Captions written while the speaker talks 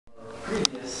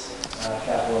previous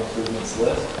capital improvements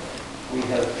list. We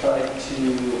have tried to,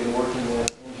 in working with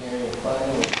engineering and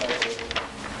planning, we tried to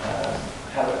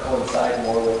have it coincide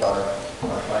more with our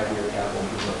 5-year capital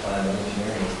improvement plan that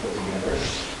engineering has put together.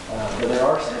 But there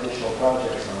are some additional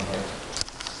projects on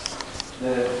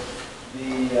here.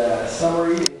 The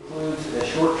summary includes a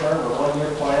short-term or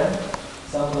 1-year plan.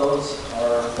 Some of those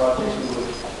are projects we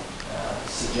would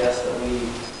suggest that we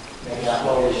make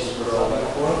applications for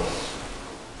funding for.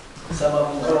 Some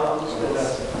of them are not,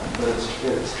 but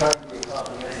it's trying to be a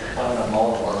comprehensive plan on all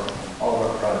of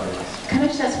our projects. Can I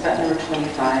just ask about number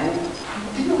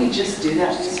 25? Didn't we just do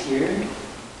that this year?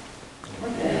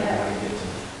 What the heck? How to get to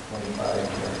 25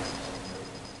 here.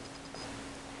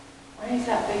 Why is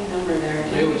that big number there?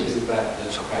 They would do back to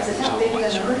Is it that big of a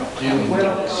number?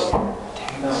 Well,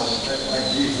 no,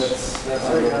 geez, that's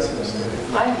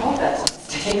I hope that's a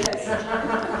mistake.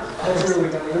 That's really,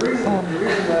 the reason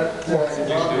that it's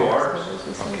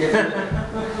on there,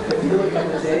 if you look at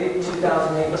the date,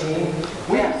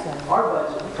 2018, our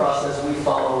budget process, we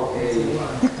follow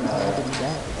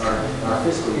our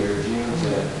fiscal year, June to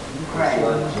Right.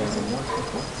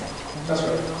 That's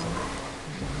right.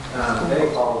 They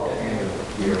follow the annual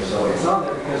year, so it's on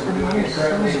there because we're doing it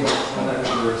currently.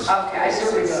 Okay, I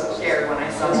just was scared when I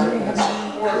saw that.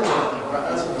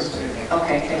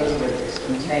 Okay,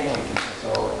 thank you. So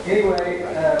anyway,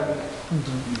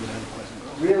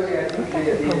 really, I think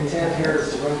the intent here is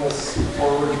to bring this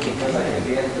forward because I think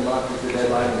the end of the month is the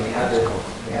deadline, and we had to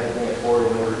bring it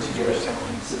forward in order to get it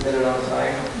submitted on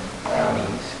time.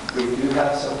 We do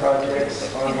have some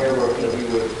projects on here where we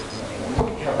would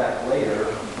come back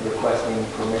later requesting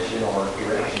permission or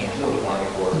direction to apply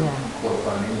for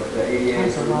funding, but the ADA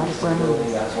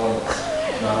building, that's one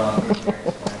that's not on the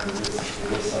engineering plan.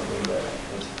 It is something that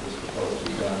is proposed to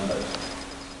be done, but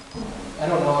I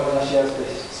don't know unless you have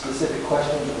specific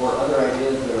questions or other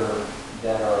ideas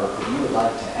that you would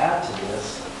like to add to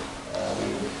this.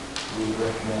 We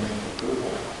recommend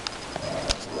approval.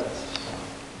 List.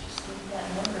 Just leave that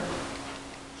number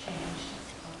changed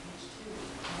on page 2.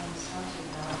 And something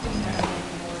now. I think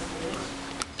everything else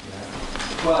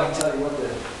is. Well, I can tell you what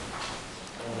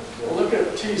Well, look at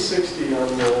T60 on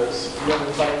the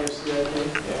 5-year CIP.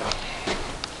 Yeah.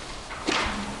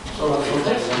 So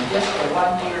this is just the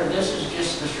 1 year, this is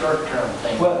just the short-term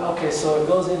thing. Well, okay, so it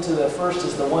goes into the first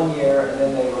is the 1 year, and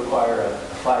then they require a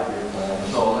 5-year plan.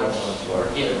 So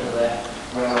we're getting to that.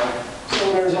 Well,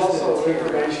 So there's also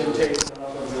information taken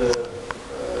off of the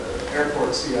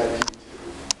airport CIP too.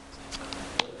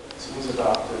 It was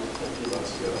adopted a few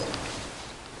months ago.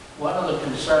 One of the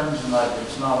concerns, and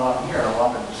it's not on here, I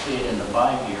wanted to see it in the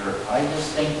 5-year, I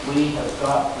just think we have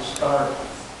got to start.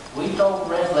 We told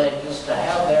Red Ledges to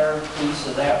have their piece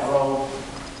of that road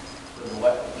for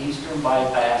the eastern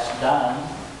bypass done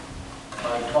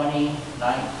by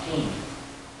 2019.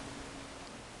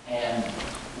 And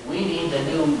we need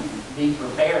to be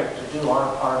prepared to do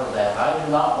our part of that. I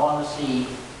do not want to see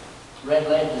Red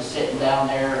Ledges sitting down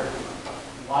there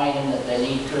whining that they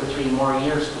need 2 or 3 more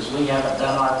years because we haven't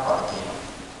done our part yet.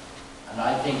 And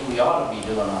I think we ought to be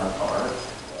doing our part.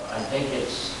 I think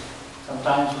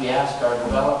sometimes we ask our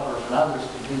developers and others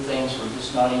to do things we're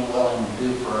just not even willing to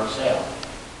do for ourselves.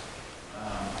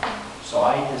 So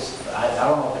I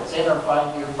don't know if it's in our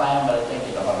 5-year plan, but I think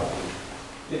it ought to be.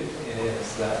 it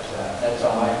is that. That's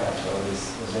all I got. So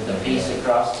was in The piece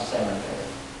across the cemetery.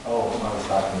 Oh, I was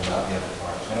talking about the other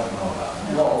part. I don't know about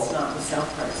that. No, it's not the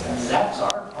south part. That's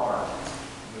our part.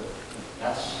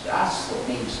 That's what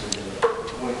needs to do it.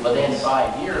 Within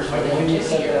 5 years, When within you 2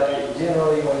 said years. that,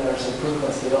 generally when there's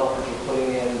improvements developers are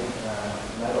putting in,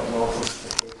 and I don't know if it's the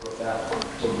case with that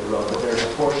particular road, but there's a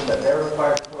portion that they're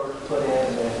required to put in,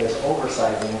 and then if there's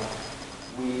oversizing,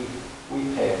 we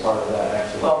pay part of that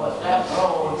actually. Well, but that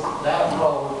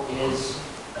road is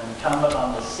incumbent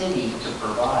on the city to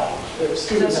provide. There's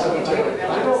student cemetery.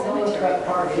 I don't know if that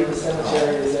part of the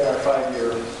cemetery is in our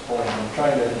 5-year plan. I'm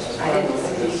trying to. I didn't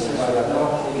see it. I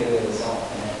don't think it is.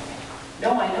 No,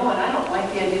 I know, and I don't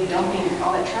like the idea of dumping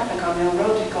all that traffic on Mill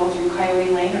Road to go through Coyote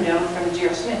Lane or down in front of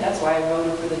J.R. Smith. That's why I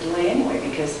voted for the delay anyway,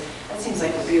 because that seems like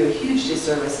it would be a huge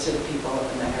disservice to the people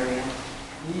in that area.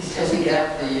 Isn't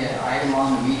that the item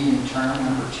on the medium term,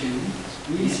 number 2?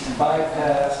 East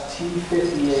bypass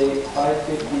T58,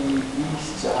 550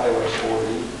 east to Highway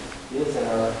 40 is in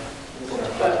our.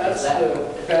 That's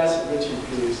the Bassett Ritchie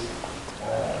piece.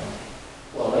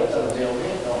 Well, they could build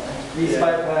it, don't they? East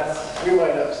bypass. We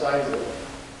might upsize it.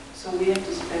 So we have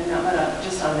to spend that much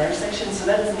just on their section, so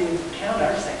that doesn't even count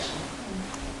our section.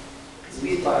 Because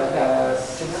we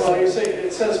Bypass. Well, you say,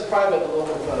 it says private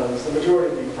local funds, the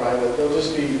majority be private, we'll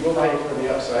pay for the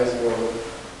upsizing of it.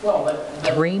 Well, but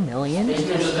 3 million? it's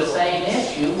just the same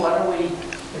issue, what are we,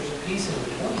 There's a piece in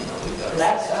between, though. We've got-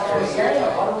 that's what we're saying,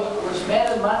 what are we, we're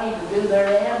spending money to do their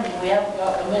end, and we haven't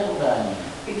got the middle done yet.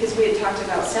 Because we had talked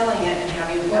about selling it and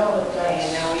having the Well, development pay,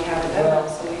 and now we haven't done that,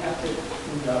 so we have to.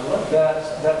 We've got to look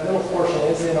at That middle portion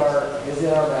is in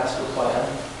our master plan.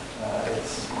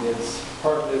 It's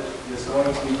part of it is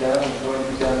going to be done,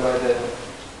 by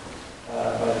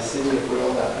the city if we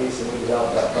own that piece and we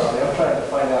develop that property. I'm trying to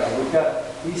find out, we've got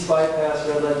East Bypass,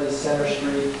 Red Ledges, Center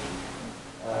Street,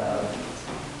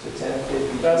 to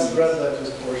 1050. That's the Red Ledges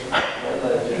portion. Red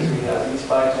Ledges, we have East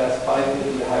Bypass,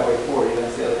 550 to Highway 40,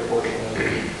 that's the other portion that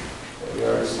we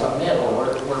already the talked middle,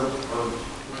 about. we're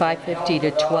 550 to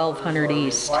 1200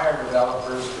 east. Require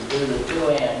developers to do the two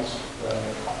ends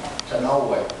to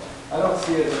nowhere, I don't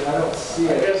see it, I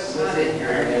guess Not in and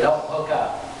here. they don't hook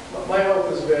up. my hope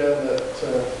has been that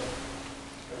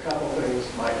a couple things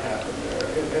might happen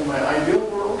there. In my ideal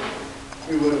world,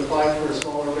 we would apply for a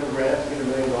small urban grant, get $1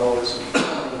 million of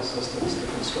funding assistance to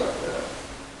construct that.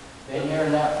 Been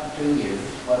hearing that for 2 years.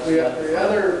 What's The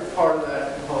other part of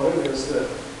that component is that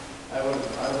I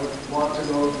would want to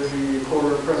go to the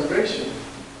corridor preservation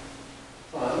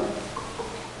fund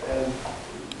and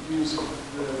use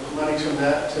the money from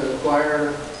that to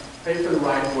pay for the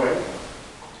right of way.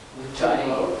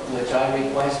 Which I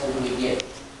requested we get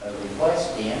a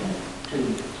request in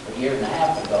a year and a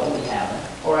half ago, we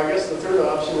haven't. Or I guess the third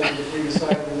option is if we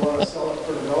decide we want to sell it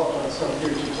for development at some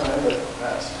future time,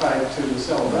 that's tied to the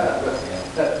sell of that.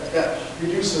 But that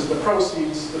reduces the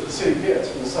proceeds that the city gets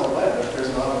from the sell of land if there's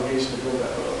an obligation to build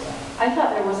that road. I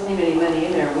thought there wasn't even any money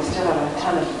in there, we still have a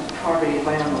ton of property to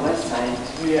buy on the west side.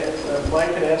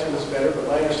 Mike can answer this better, but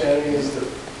my understanding is that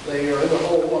they are in the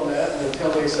hole on that, and until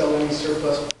they sell any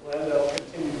surplus land, that'll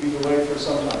continue to be the way for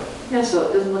some time. Yeah, so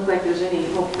it doesn't look like there's any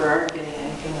hope for our getting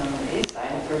anything on the east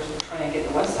side, if we're trying to get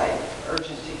the west side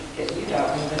urgent to get you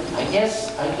out moving. I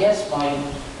guess my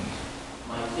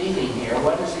feeling here,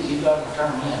 what is it you got to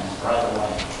turn in right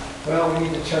away? Well, we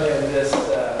need to turn in this,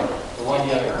 The 1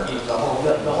 year?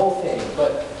 the whole thing,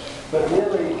 but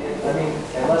really, I mean,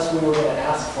 unless we were going to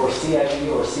ask for CID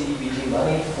or CDBG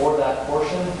money for that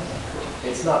portion,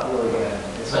 it's not really going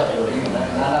to,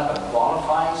 None of it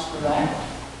qualifies for that?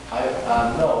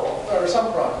 no. There are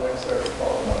some projects that are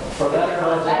qualified. For that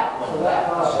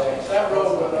project, That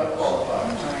road would not qualify.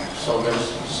 So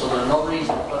there's no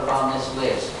reason to put it on this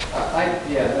list. I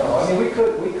mean, we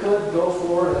could go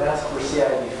forward and ask for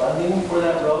CID funding for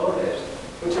that road.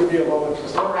 Which would be a low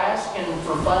interest. We're asking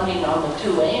for funding on the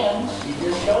two ends, you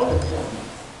just showed it to me.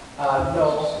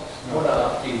 No, we're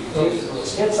not.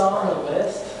 It's on the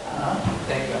list.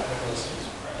 Thank God for those.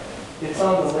 It's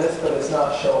on the list, but it's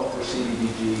not shown for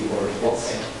CDBG or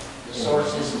it's. The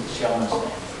source isn't showing us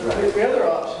that. The other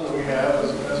option that we have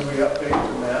is, as we update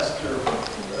the master,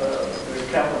 the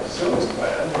capital facilities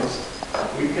plan, is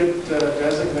we could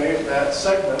designate that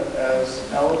segment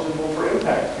as eligible for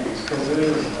impact fees, because it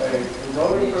is a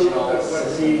road improvement that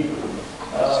would be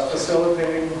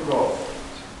facilitating growth.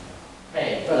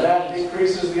 Hey, But that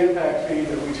decreases the impact fee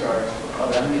that we charge.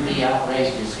 let me be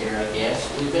outrageous here, I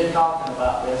guess. We've been talking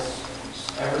about this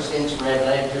ever since Red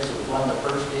Ledges. It was one of the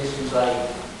first issues I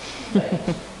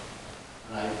faced.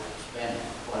 And I spent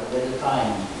quite a bit of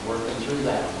time working through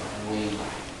that. And we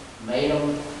made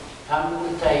them come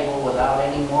to the table without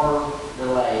any more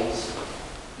delays.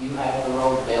 You have the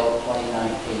road built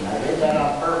 2019. I did that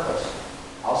on purpose.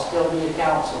 I'll still be a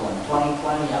council in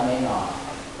 2020, I may not,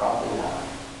 probably not.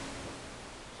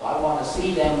 So I want to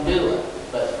see them do it,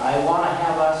 but I want to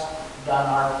have us done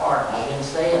our part. And I've been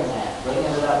saying that, bringing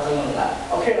it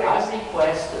up. Okay, I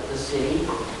request that the city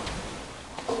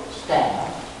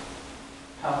staff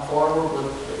come forward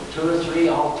with 2 or 3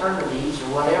 alternatives or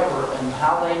whatever, and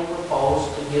how they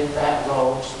propose to get that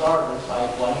road started by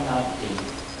 2019.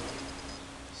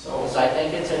 So I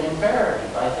think it's an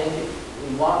imperative. I think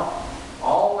we want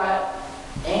all that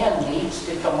and needs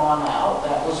to come on out.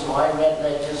 That was why Red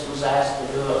Ledges was asked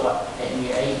to do it, what,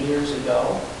 8 years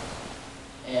ago.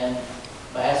 And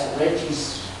Bassett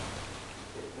Ritchie's,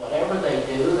 whatever they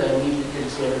do, they need to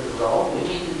consider the road. We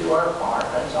need to do our part,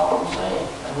 that's all I'm saying.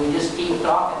 And we just keep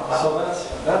talking about it.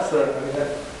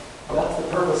 So that's the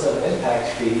purpose of an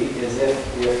impact fee, is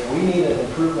if we need an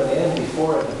improvement in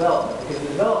before a development, because the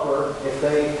developer, if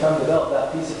they come develop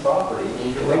that piece of property,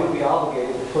 they would be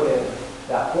obligated to put in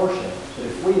that portion. But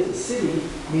if we as a city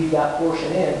need that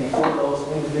portion in before those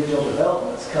individual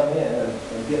developments come in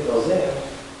and get those in,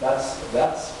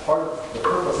 that's part of the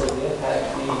purpose of the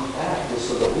impact fee act, is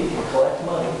so that we can collect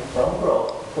money from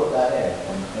growth, put that in.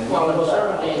 And Well, we know it that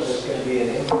certainly is. there's going to be an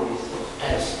increase.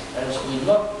 As we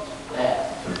look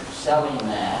at selling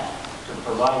that to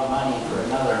provide money for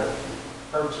another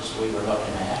purchase we were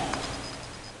looking at,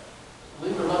 we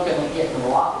were looking at getting a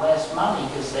lot less money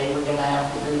because they were gonna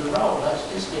have to do the road.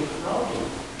 Let's just get the road in.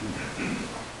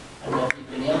 And if you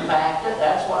can impact it,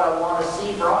 that's what I want to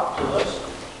see brought to us.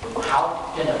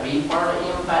 How can it be part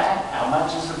of impact? How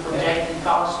much is the projected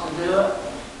cost to do it?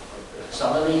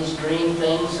 Some of these dream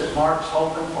things that Mark's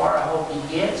hoping for, I hope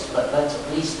he gets, but let's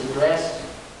at least address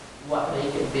what they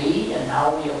could be and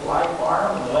how we apply for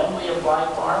them, and when we apply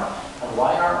for them, and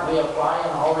why aren't we applying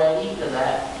already to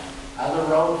that other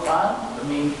road fund? I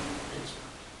mean,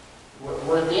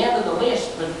 we're at the end of the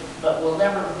list, but we'll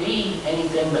never be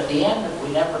anything but the end if we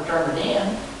never turn it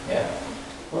in. Yeah.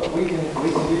 Well, we can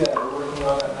do that. We're working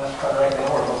on that master plan right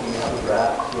now. We're hoping to have a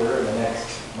draft here in the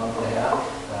next month and a half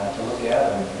to look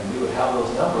at, and we would have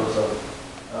those numbers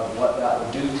of what that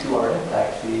would do to our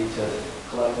impact fee to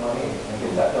collect money and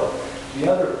get that built. The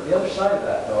other side of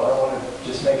that, though, I want to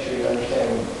just make sure you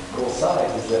understand both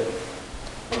sides, is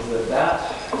that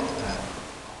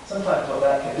sometimes what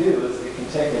that can do is it can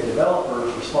take a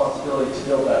developer's responsibility to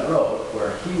build that road,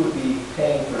 where he would be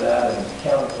paying for that and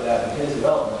accounting for that in his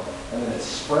development, and then it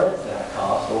spreads that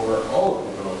cost over all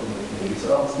of the roads in the community, so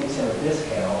it almost gives him a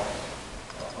discount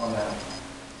on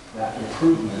that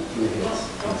improvement through his.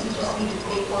 Don't you just need to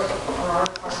pay for it for our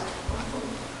part?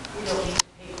 We don't need to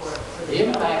pay for it for The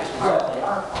impact's partly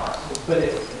our part. But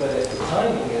if the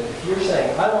timing is, if you're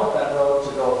saying, I want that road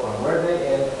to go from where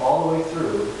they end all the way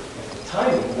through, if the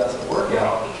timing doesn't work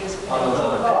out Because we on those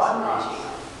other No, I'm not.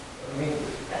 I mean,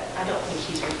 I don't think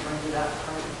he's referring to that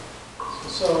part.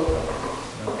 So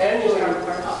Just annually, our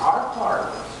part. Our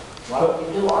part. Why don't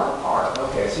we do our part?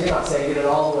 okay, so you're not saying get it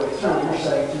all the way through, you're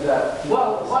saying through that.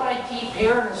 Well, what I keep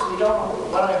hearing is we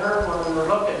don't, what I heard when we were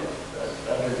looking,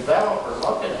 the developer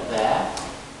looking at that,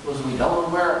 was we don't know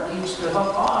where it needs to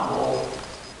hook on. Well,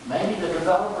 maybe the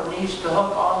developer needs to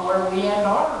hook on where we end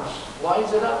ours. Why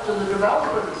is it up to the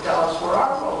developer to tell us where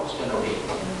our road's gonna be?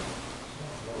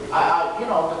 You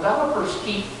know, developers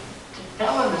keep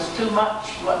telling us too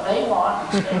much what they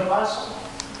want instead of us.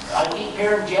 I keep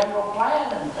hearing general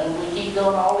plan and we keep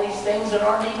doing all these things that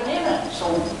aren't even in it. So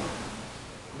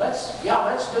let's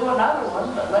do another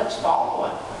one, but let's follow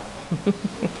it.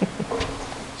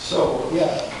 So,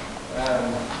 yeah, I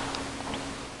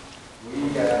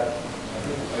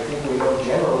think we know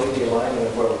generally the alignment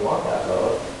of where we want that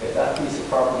road. If that piece of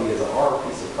property is our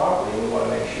piece of property, we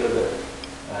want to make sure that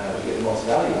we get the most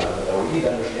value out of it. Though we need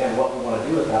to understand what we want to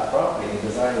do with that property and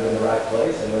design it in the right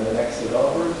place, and then the next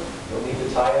developer, you'll need to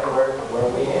tie in where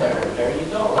we end. There you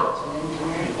go. That's an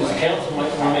engineering. Does the council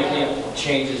might want to make any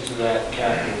changes to that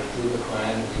capital improvement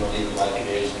plan? You'll leave it like it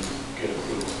is and get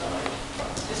approval tonight.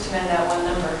 Just amend that one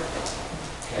number.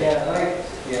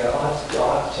 Yeah, I'll have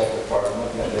to check the part. I'm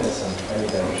looking at this and I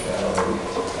need to understand all the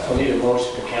details. So we need a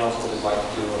motion for council would like to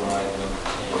do on item number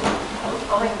 10.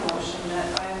 I'll make a motion that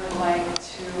I would like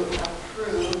to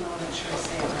approve, I'll make sure I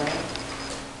say it right.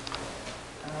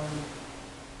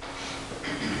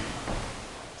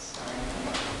 Sorry.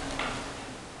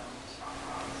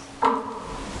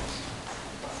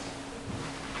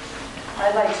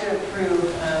 I'd like to approve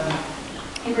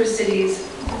Heber City's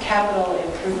capital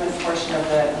improvement portion of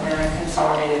the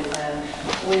consolidated plan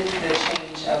with the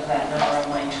change of that number on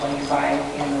line 25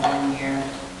 in the one-year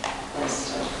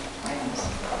list of items.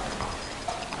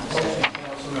 Motion,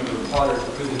 Councilmember Potter, to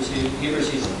approve the Heber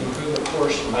City's improvement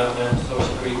portion of Mountain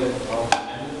Social Agreement of all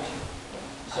amendments.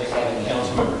 Second,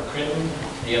 Councilmember Crinton.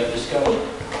 Any other discussion?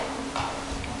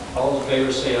 All in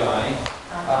favor say aye.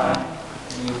 Aye.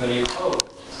 Anybody opposed?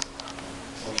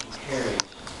 Motion carries.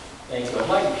 Thank you. I'd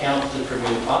like the council to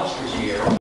permit Oscar's here.